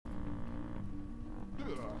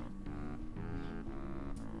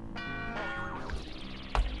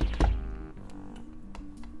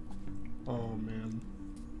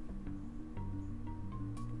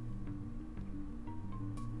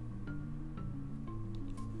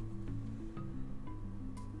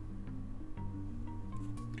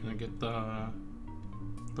get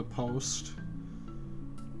the post.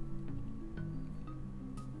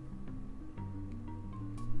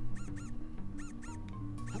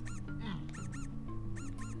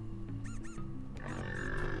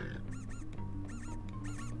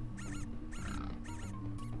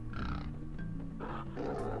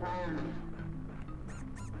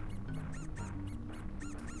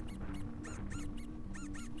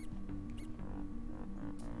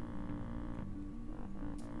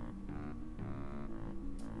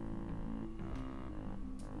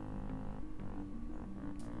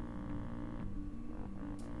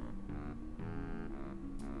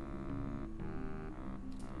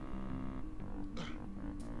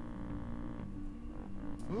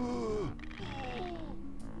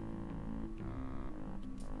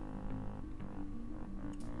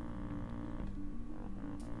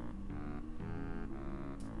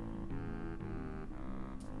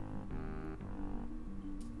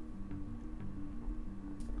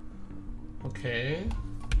 Okay.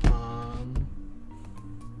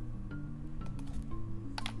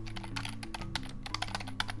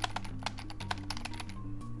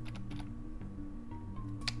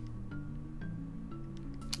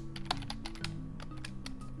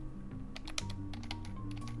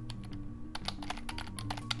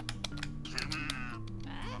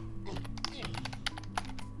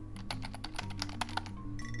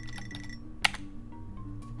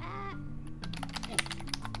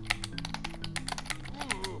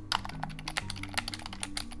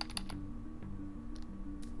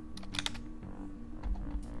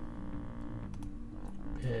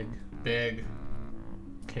 Big.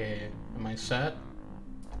 Okay, am I set?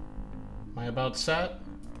 Am I about set?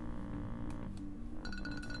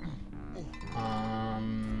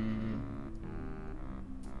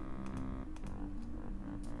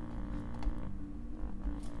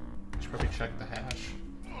 Should probably check the hash.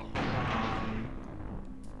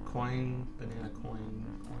 Coin, banana coin,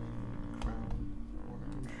 crown,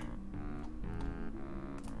 orange.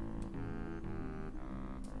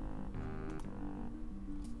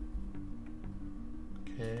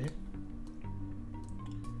 Okay.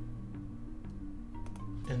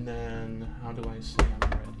 And then, how do I say I'm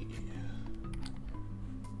ready?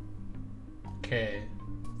 Okay,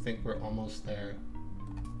 I think we're almost there.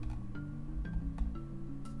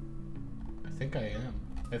 I think I am.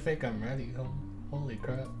 I think I'm ready. Oh, holy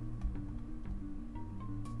crap.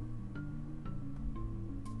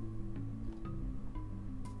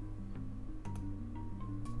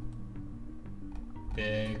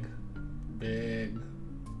 Big.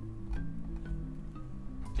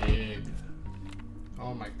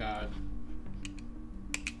 Oh my god.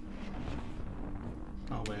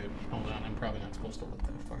 Oh wait, hold on, I'm probably not supposed to look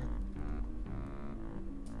that far.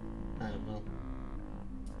 I don't know.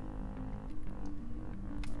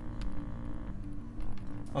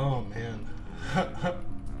 Oh man.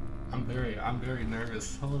 I'm very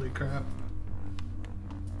nervous. Holy crap.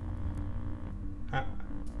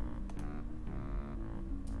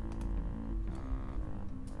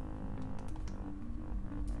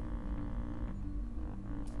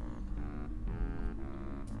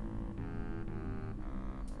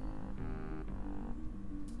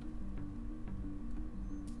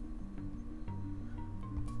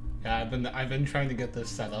 Yeah, I've been trying to get this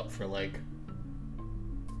set up for like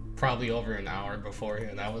probably over an hour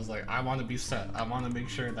beforehand. I was like, I want to be set. I want to make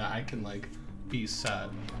sure that I can like be set.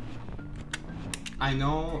 I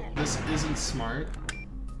know this isn't smart,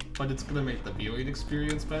 but it's gonna make the viewing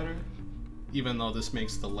experience better, even though this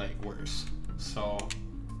makes the lag worse. So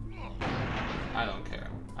I don't care.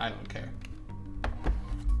 I don't care.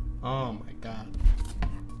 Oh my god.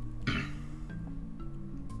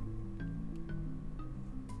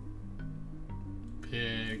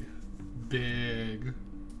 Big.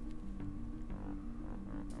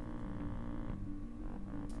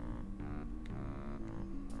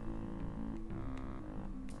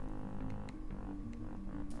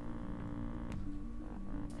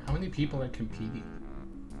 How many people are competing?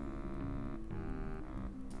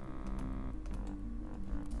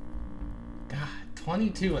 God,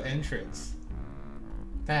 22 entrants.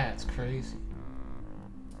 That's crazy.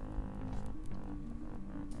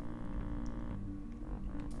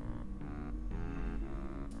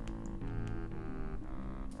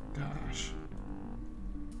 Gosh.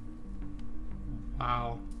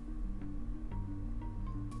 Wow.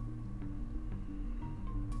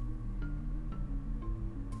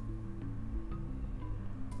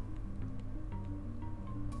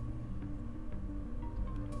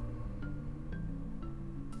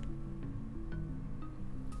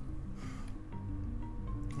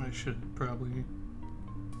 I should probably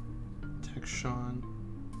text Sean.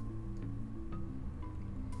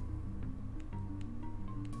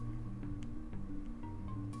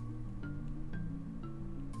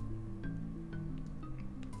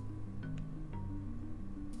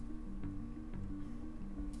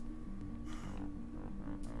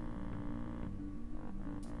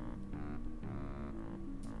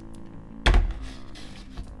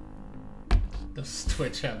 Does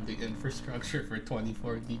Twitch have the infrastructure for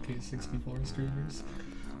 24 DK64 streamers?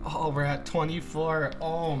 Oh, we're at 24.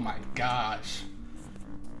 Oh my gosh.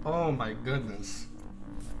 Oh my goodness.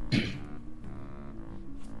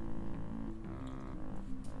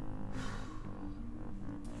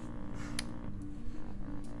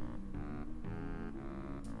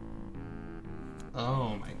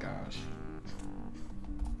 Oh my gosh.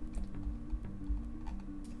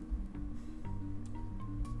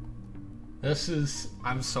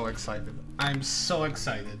 I'm so excited. I'm so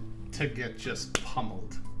excited to get just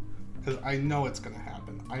pummeled. Because I know it's gonna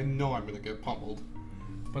happen. I know I'm gonna get pummeled.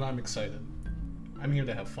 But I'm excited. I'm here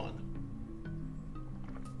to have fun.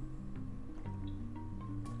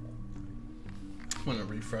 I'm gonna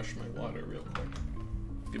refresh my water real quick.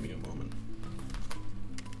 Give me a moment.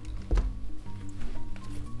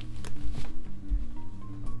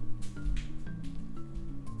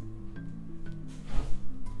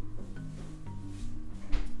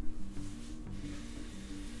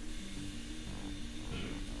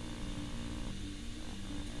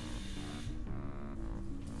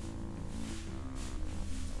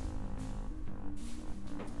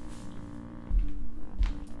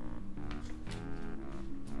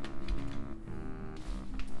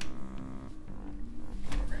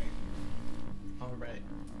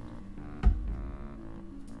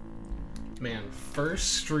 Man,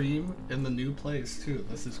 first stream in the new place too.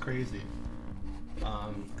 This is crazy.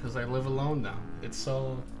 Cause I live alone now. It's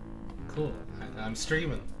so cool. I'm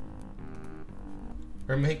streaming.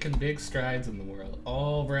 We're making big strides in the world.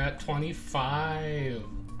 Oh, we're at 25.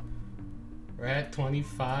 We're at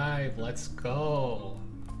 25. Let's go.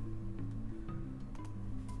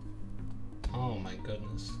 Oh my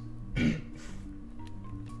goodness.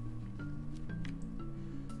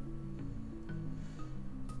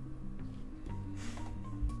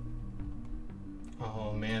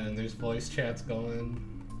 Oh man, and there's voice chats going.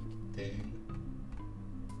 Dang.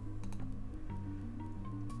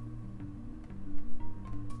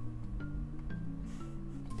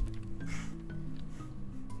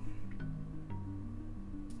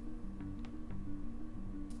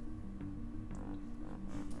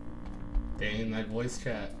 Dang, that voice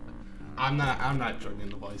chat. I'm not joining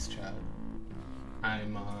the voice chat.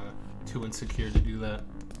 I'm too insecure to do that.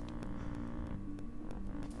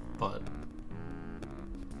 But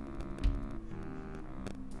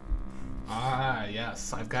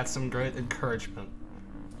yes, I've got some great encouragement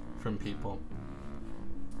from people.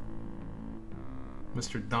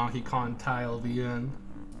 Mr. Donkey Kong Tile VN.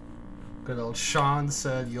 Good old Sean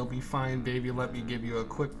said, "You'll be fine, baby. Let me give you a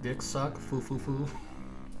quick dick suck. Foo foo foo."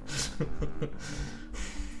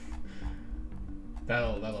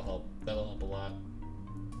 That'll help. That'll help a lot.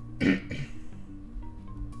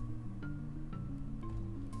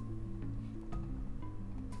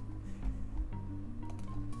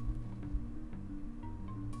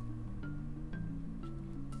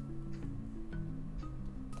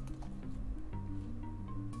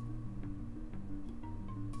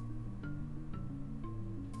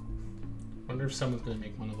 Wonder if someone's gonna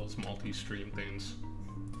make one of those multi-stream things.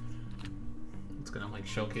 It's gonna like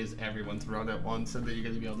showcase everyone's run at once, and then you're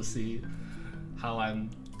gonna be able to see how I'm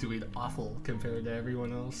doing awful compared to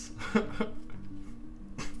everyone else.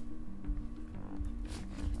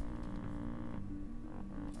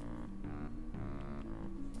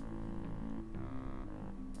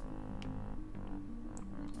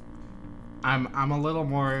 I'm a little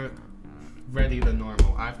more ready than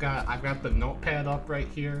normal. I've got the notepad up right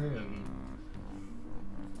here, and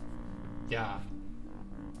yeah.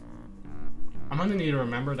 I'm gonna need to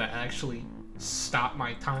remember to actually stop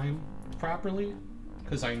my time properly,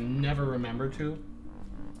 because I never remember to.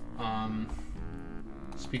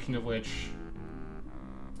 Speaking of which,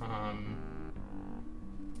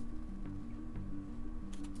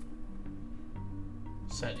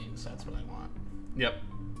 settings, that's what I want. Yep.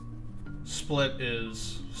 Split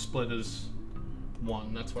is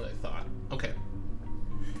 1, that's what I thought. Okay.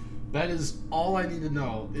 That is all I need to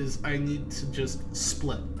know, is I need to just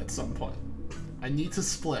split at some point. I need to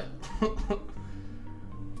split.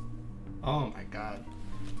 Oh my god.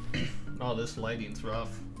 Oh, this lighting's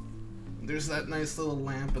rough. There's that nice little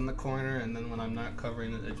lamp in the corner, and then when I'm not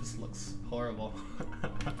covering it, it just looks horrible.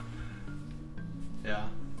 Yeah.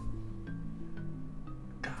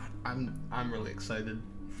 God, I'm really excited.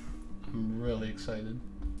 I'm really excited.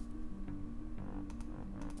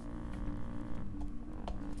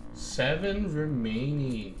 7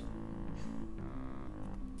 remaining.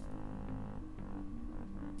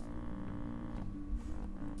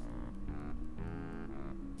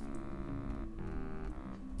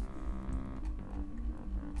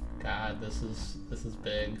 God, this is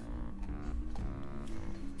big.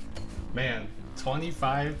 Man,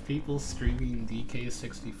 25 people streaming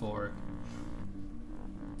DK64.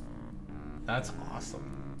 That's awesome.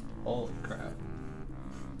 Holy crap.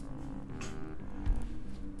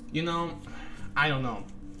 You know, I don't know.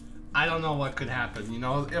 I don't know what could happen. You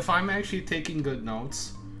know, if I'm actually taking good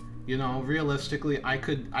notes, you know, realistically, I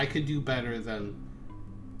could do better than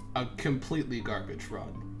a completely garbage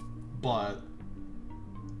run. But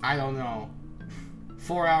I don't know.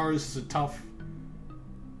 4 hours is a tough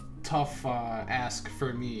ask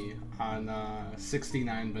for me on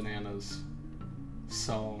 69 bananas.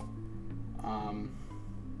 So I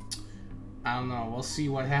don't know. We'll see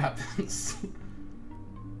what happens.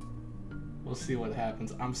 We'll see what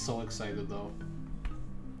happens. I'm so excited though.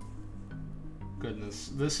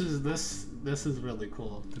 Goodness, this is really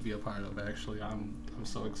cool to be a part of. Actually, I'm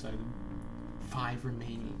so excited. 5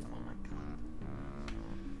 remaining. Oh my god.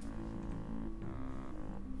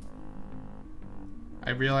 I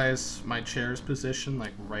realize my chair's positioned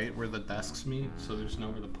like right where the desks meet, so there's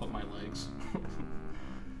nowhere to put my legs.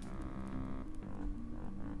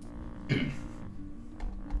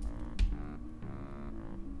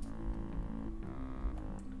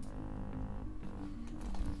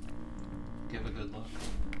 Give a good look.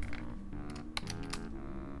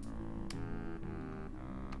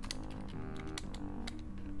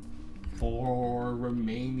 Four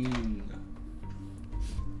remaining.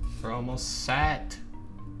 We're almost set.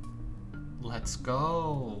 Let's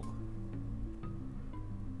go.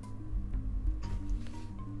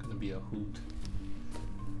 Gonna be a hoot.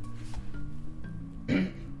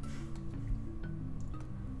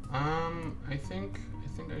 I think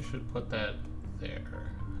I should put that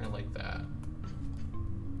there. I like that.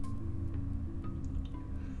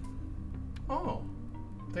 Oh,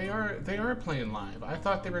 they are playing live. I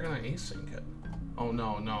thought they were gonna async it. Oh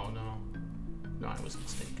no, I was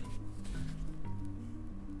mistaken.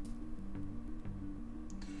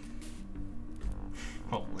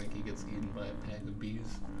 Oh, like he gets eaten by a pack of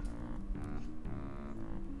bees.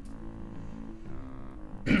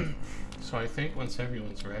 So I think once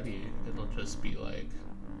everyone's ready, it'll just be like,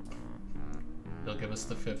 it'll give us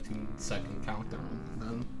the 15-second countdown, and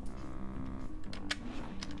then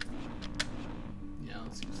yeah,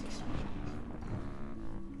 let's use this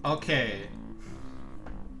one. Okay,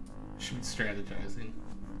 should be strategizing.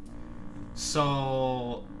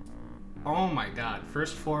 So, oh my god,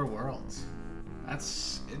 first 4 worlds.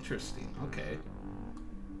 That's interesting. Okay,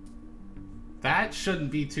 that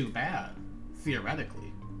shouldn't be too bad, theoretically.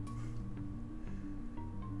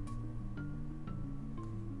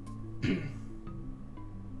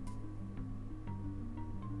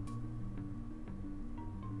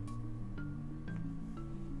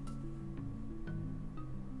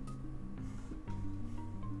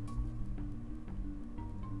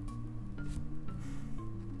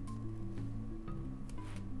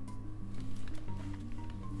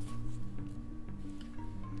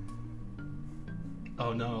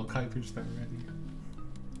 Oh no, Kuiper's not ready.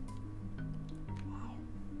 Wow.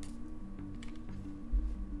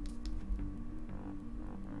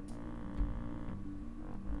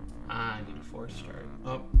 I need a 4-star.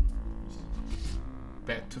 Oh.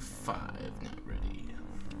 Back to 5, not ready.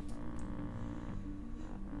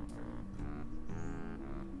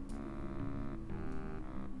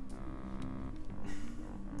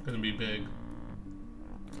 Gonna be big.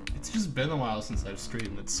 It's just been a while since I've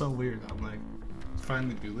streamed. It's so weird. I'm like,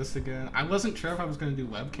 finally do this again. I wasn't sure if I was gonna do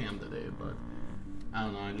webcam today, but I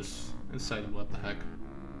don't know. I just decided what the heck.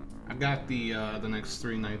 I've got the next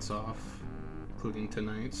 3 nights off, including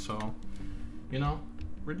tonight. So, you know,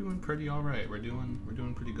 we're doing pretty all right. We're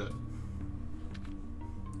doing pretty good.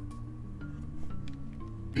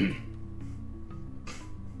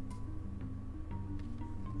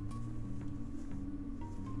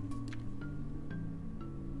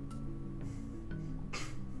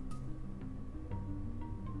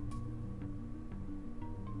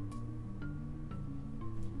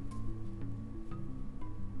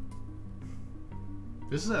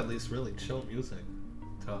 This is at least really chill music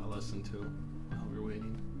to listen to while we're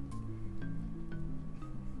waiting.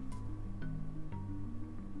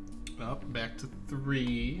 Oh, back to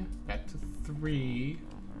 3. Back to 3.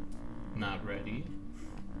 Not ready.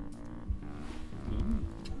 Ooh.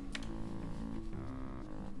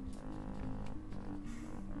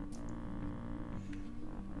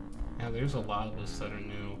 Yeah, there's a lot of us that are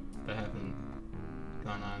new that haven't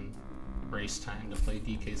gone on race time to play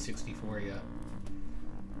DK64 yet.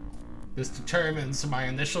 This determines my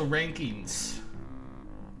initial rankings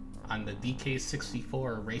on the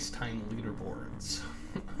DK64 race time leaderboards.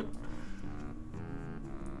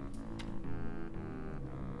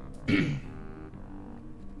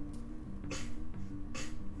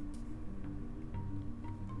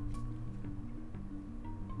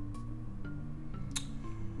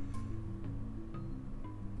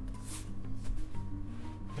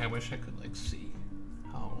 wish I could like see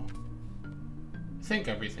how. I think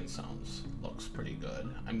everything looks pretty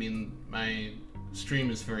good. I mean, my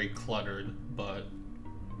stream is very cluttered, but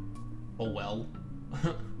oh well.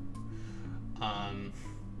 I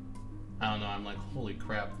don't know. I'm like, holy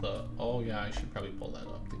crap! Oh yeah, I should probably pull that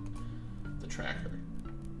up. The tracker.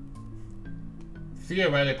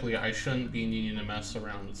 Theoretically, I shouldn't be needing to mess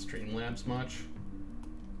around with Streamlabs much.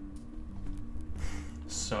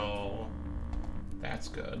 So that's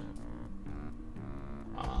good.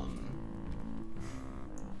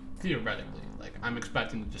 Theoretically, like I'm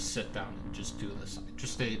expecting to just sit down and just do this. I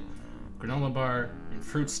just ate granola bar and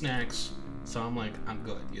fruit snacks, so I'm like, I'm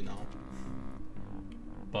good, you know.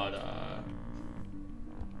 But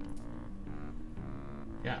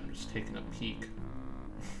yeah, I'm just taking a peek.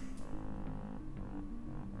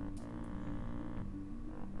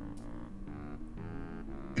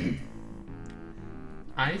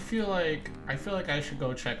 I feel like I should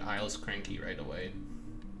go check Isles Cranky right away.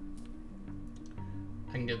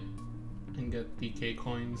 I can get DK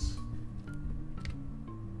coins.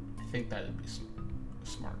 I think that'd be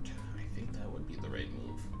smart. I think that would be the right move.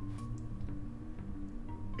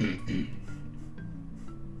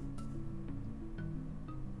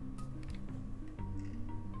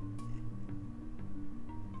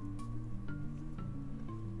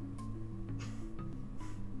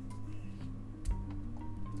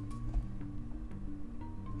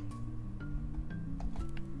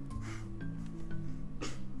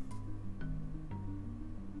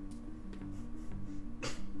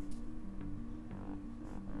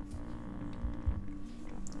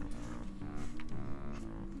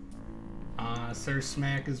 Sir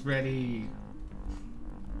Smack is ready.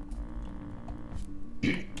 Oh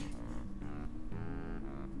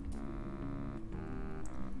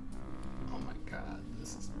my god,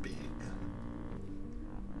 this is big.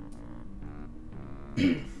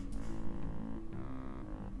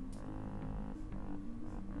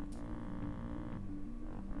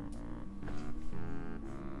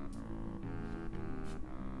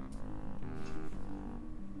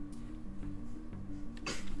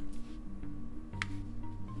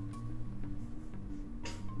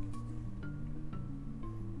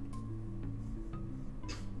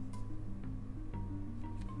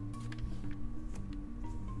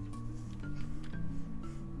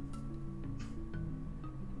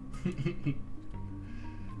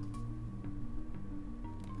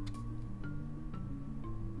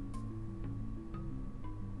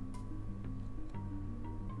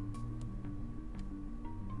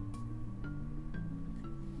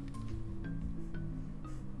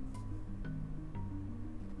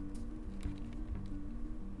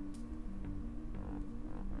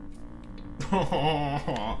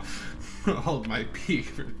 Hold my pee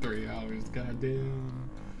for 3 hours, goddamn.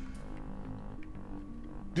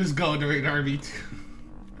 Just go during RB2.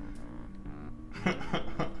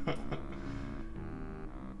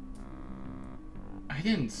 I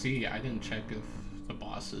didn't check if the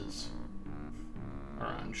bosses are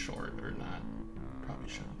on short or not. Probably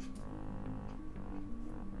should have.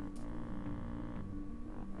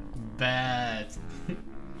 Bet.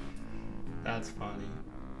 That's funny.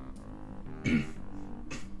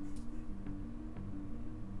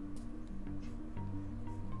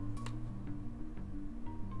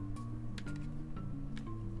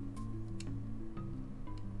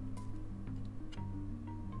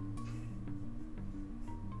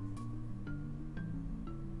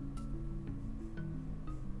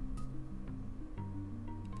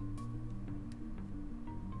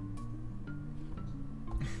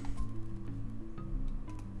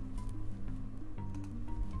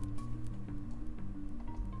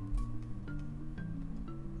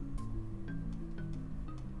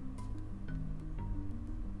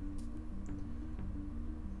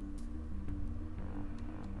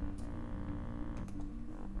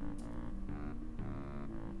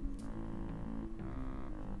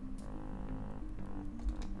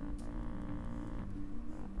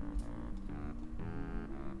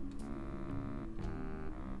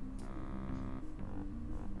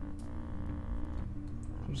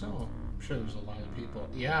 So, I'm sure there's a lot of people.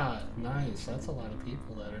 Yeah, nice. That's a lot of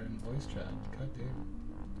people that are in voice chat. God damn.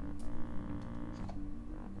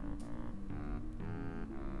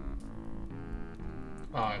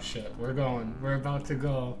 Oh shit, we're going. We're about to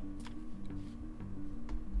go.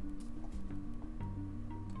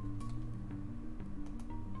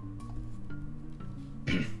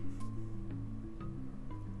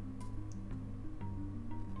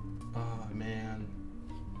 Oh man.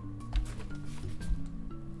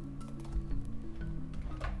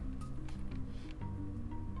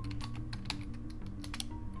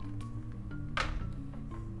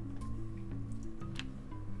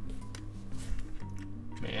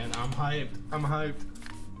 I'm hyped. I'm hyped.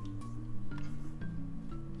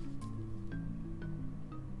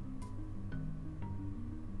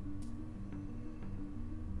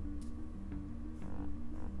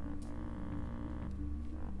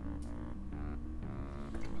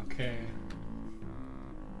 Okay.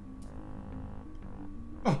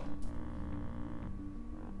 Oh.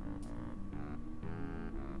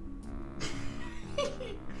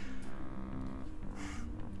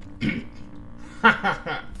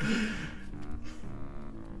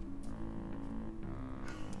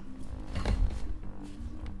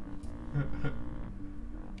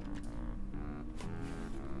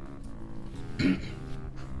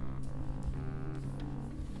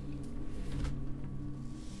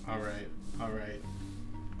 All right. All right.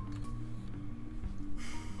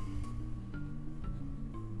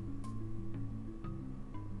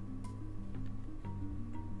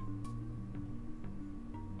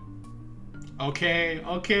 Okay,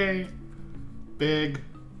 okay. Big.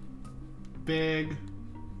 Big.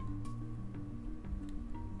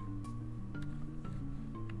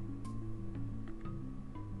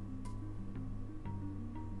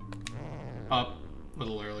 Up. A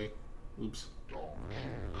little early. Oops.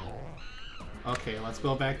 Okay, let's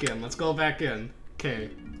go back in. Let's go back in.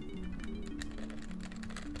 Okay.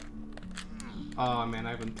 Oh man,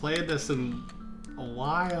 I haven't played this in a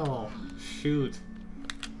while. Shoot.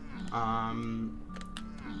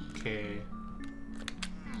 Okay.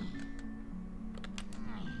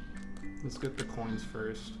 Let's get the coins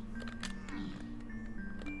first.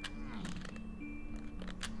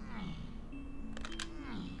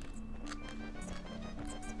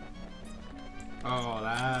 Oh,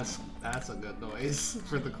 that's a good noise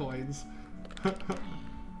for the coins.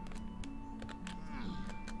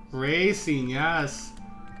 Racing, yes.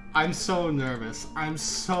 I'm so nervous. I'm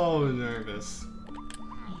so nervous.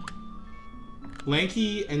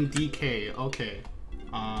 Lanky and DK. Okay.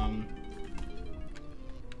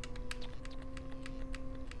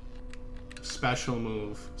 Special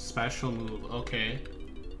move. Special move. Okay.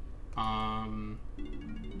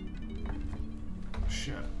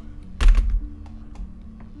 Shit.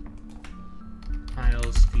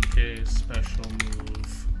 Miles DK special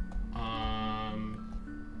move.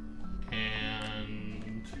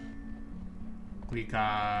 And we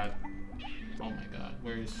got. Oh my god,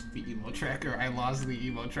 where's the emo tracker? I lost the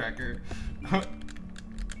emo tracker. I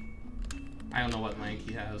don't know what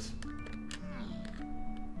Lanky has.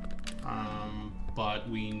 But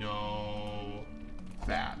we know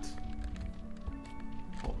that.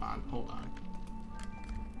 Hold on, hold on.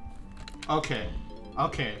 Okay,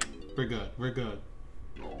 okay, we're good, we're good.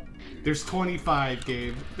 There's 25,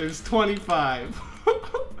 Gabe. There's 25.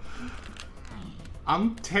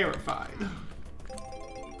 I'm terrified.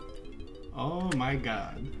 Oh my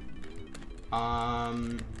god.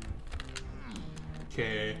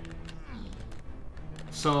 Okay.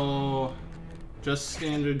 So, just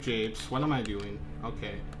standard japes. What am I doing?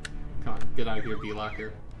 Okay. Come on, get out of here,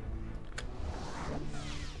 B-Locker.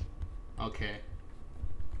 Okay.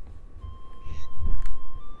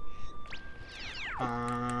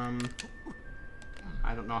 I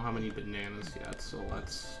don't know how many bananas yet, so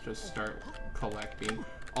let's just start collecting.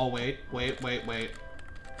 Oh, wait, wait, wait, wait.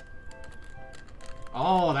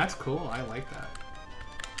 Oh, that's cool. I like that.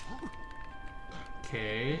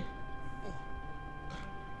 Okay.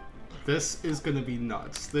 This is gonna be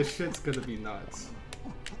nuts. This shit's gonna be nuts.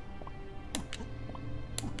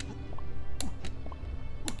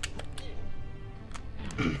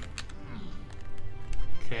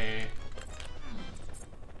 Okay.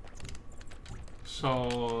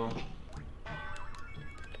 So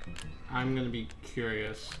I'm gonna be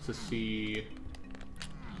curious to see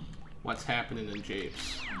what's happening in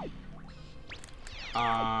japes.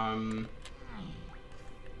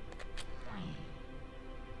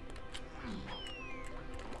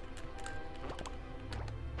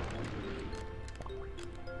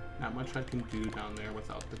 Not much I can do down there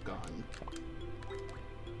without the gun.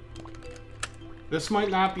 This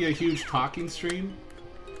might not be a huge talking stream.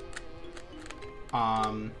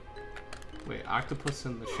 Wait, octopus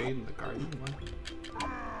in the shade in the garden? What?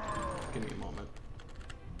 Give me a moment.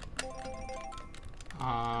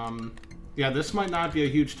 Yeah, this might not be a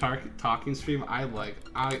huge talking stream. I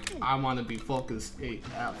want to be focused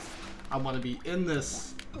AF. I want to be in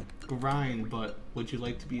this grind, but would you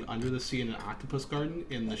like to be under the sea in an octopus garden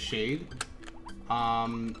in the shade?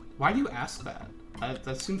 Why do you ask that?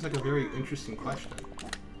 That seems like a very interesting question,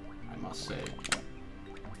 I must say.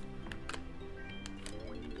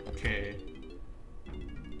 Okay.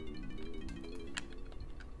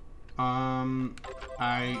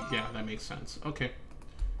 Yeah, that makes sense. Okay.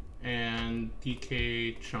 And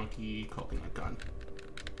DK chunky coconut gun.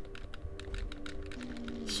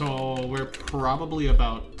 So we're probably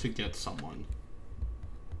about to get someone.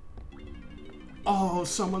 Oh,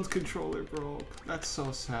 someone's controller broke. That's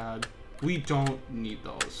so sad. We don't need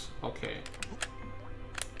those. Okay.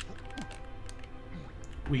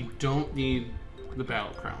 We don't need the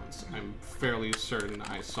battle crowns. I'm fairly certain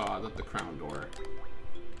I saw that the crown door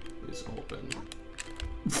is open.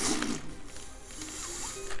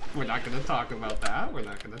 We're not gonna talk about that. We're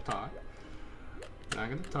not gonna talk. We're not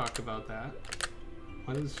gonna talk about that.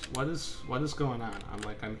 What is going on?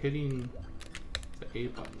 I'm hitting the A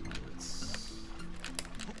button. It's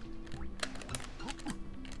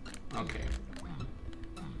okay.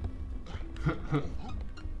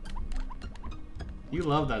 You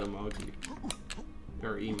love that emoji.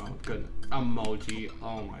 Or emote. Good. Emoji.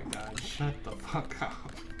 Oh my god. Shut the fuck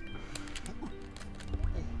up.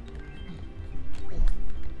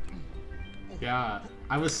 Yeah.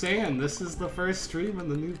 I was saying, this is the first stream in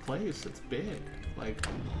the new place. It's big. Like,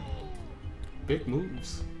 big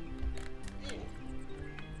moves.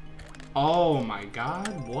 Oh my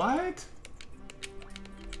god. What?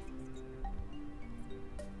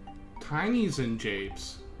 Tiny's and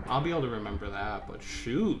Japes. I'll be able to remember that, but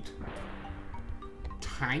shoot.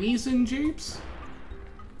 Tiny's and Japes?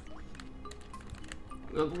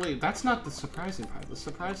 Wait, that's not the surprising part. The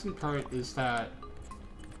surprising part is that...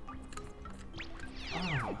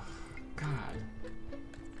 Oh, God.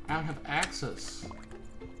 I don't have access.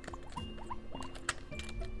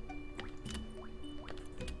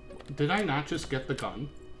 Did I not just get the gun?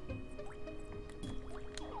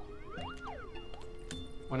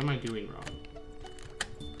 What am I doing wrong?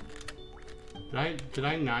 Did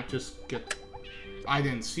I not just get... I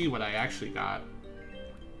didn't see what I actually got.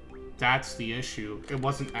 That's the issue. It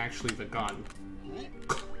wasn't actually the gun.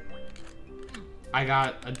 I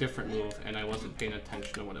got a different move and I wasn't paying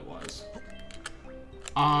attention to what it was.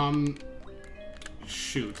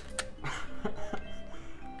 Shoot.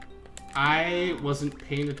 I wasn't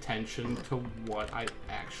paying attention to what I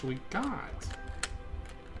actually got.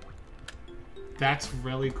 That's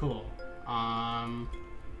really cool.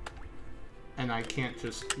 And I can't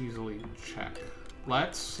just easily check.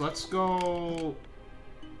 Let's go.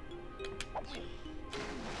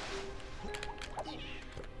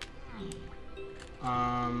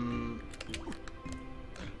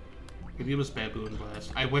 Maybe it was Baboon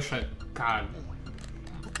Blast. I wish I... God.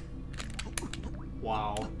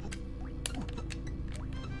 Wow.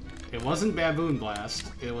 It wasn't Baboon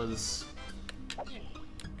Blast. It was...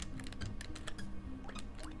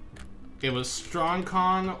 It was Strong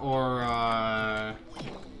Con or,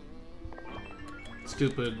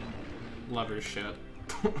 stupid lover shit.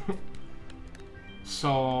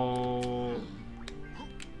 So...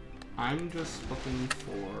 I'm just looking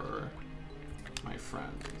for my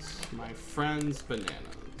friends. My friends'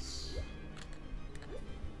 bananas.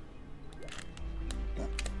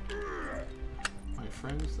 My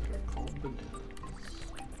friends that are called bananas.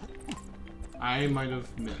 I might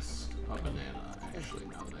have missed a banana, actually,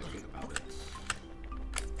 now that I think about it.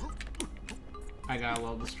 I got a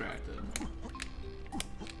little distracted.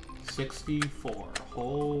 64.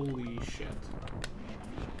 Holy shit.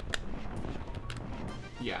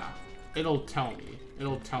 Yeah. It'll tell me.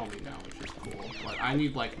 It'll tell me now, which is cool. But I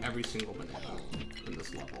need, like, every single banana in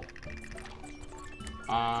this level.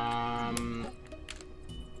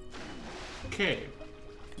 Okay.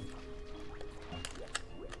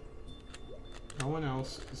 No one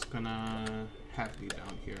else is gonna have me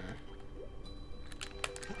down here.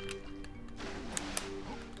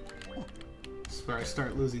 This is where I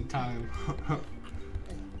start losing time.